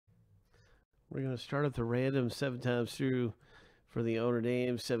We're going to start at the random 7 times through for the owner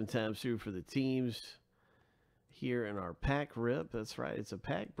names, 7 times through for the teams here in our pack rip. That's right. It's a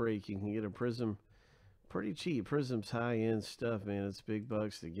pack break. You can get a Prizm pretty cheap. Prizm's high-end stuff, man. It's big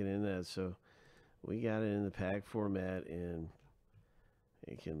bucks to get in that. So we got it in the pack format, and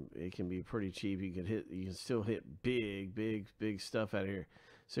it can be pretty cheap. You can still hit big stuff out of here.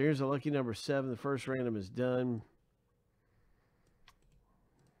 So here's a lucky number 7. The first random is done.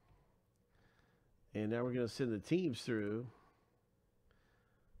 And now we're going to send the teams through.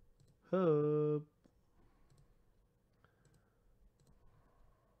 Hope.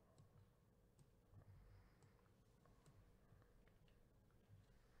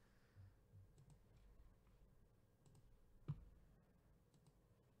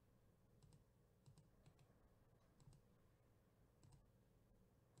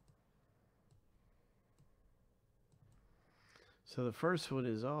 So the first one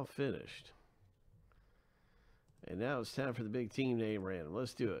is all finished. And now it's time for the big team name random.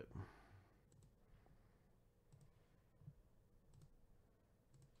 Let's do it.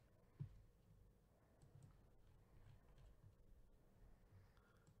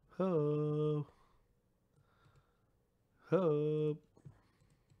 Ho. Ho.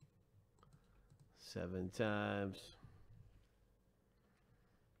 7 times.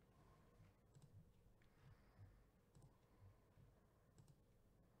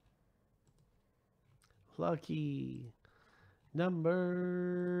 Lucky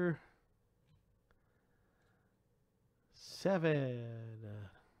number 7.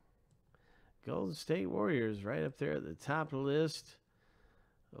 Golden State Warriors right up there at the top of the list.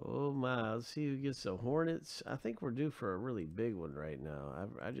 Oh my, let's see who gets the Hornets. I think we're due for a really big one right now.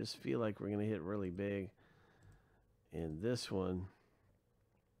 I just feel like we're going to hit really big in this one.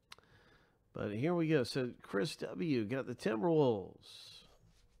 But here we go. So Chris W. got the Timberwolves.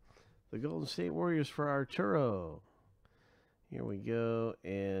 The Golden State Warriors for Arturo. Here we go.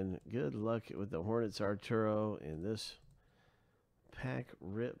 And good luck with the Hornets, Arturo, in this pack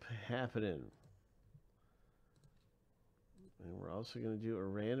rip happening. And we're also going to do a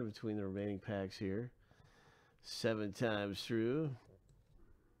random between the remaining packs here. 7 times through.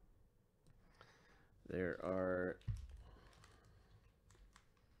 There are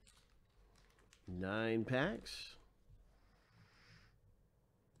 9 packs.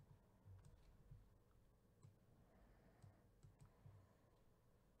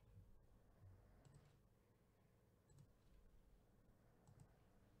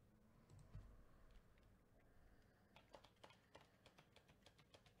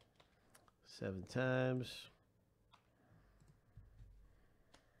 Seven times.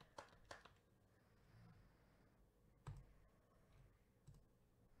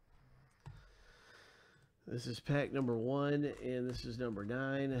 This is pack number 1, and this is number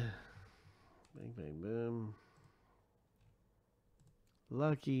 9. Bang, bang, boom.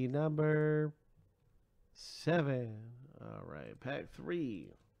 Lucky number 7. All right, pack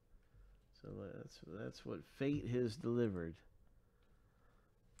 3. So that's what fate has delivered.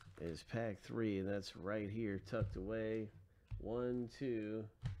 Is pack 3, and that's right here tucked away. 1, 2,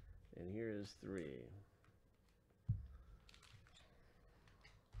 and here is 3.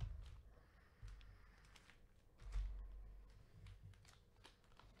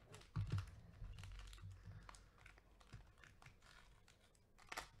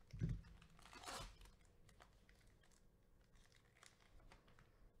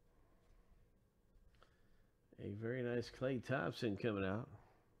 A very nice Klay Thompson coming out.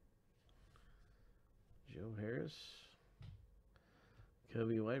 Joe Harris.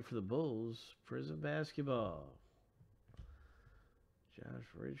 Kobe White for the Bulls. Prizm basketball. Josh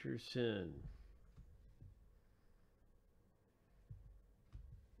Richardson.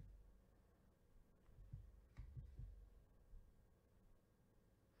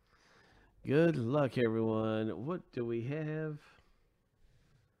 Good luck, everyone. What do we have?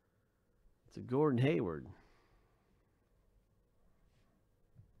 It's a Gordon Hayward.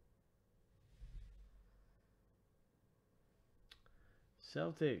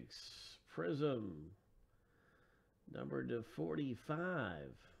 Celtics, Prizm, number to 45,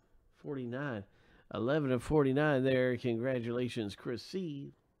 49, 11 of 49 there. Congratulations, Chris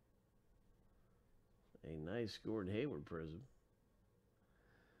C. A nice Gordon Hayward Prizm.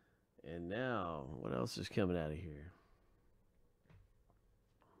 And now, what else is coming out of here?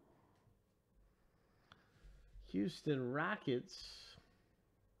 Houston Rockets,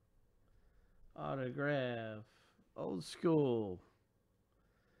 autograph, old school.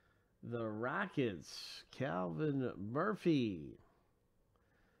 The Rockets, Calvin Murphy,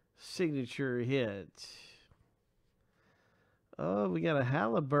 signature hit. Oh, we got a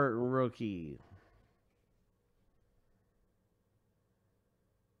Halliburton rookie.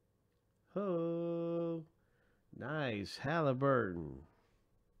 Oh, nice. Halliburton.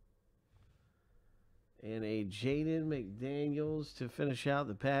 And a Jaden McDaniels to finish out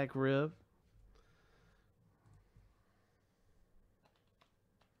the pack rip.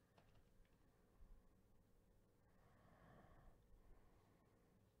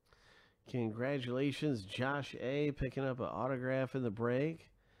 Congratulations, Josh A. picking up an autograph in the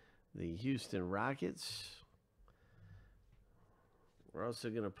break. The Houston Rockets. We're also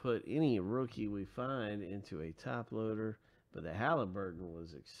going to put any rookie we find into a top loader. But the Halliburton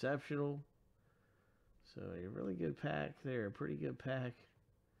was exceptional. So a really good pack there. A pretty good pack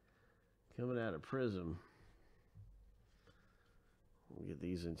coming out of Prizm. We'll get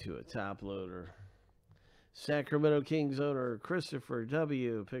these into a top loader. Sacramento Kings owner Christopher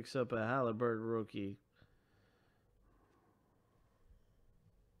W. picks up a Halliburton rookie.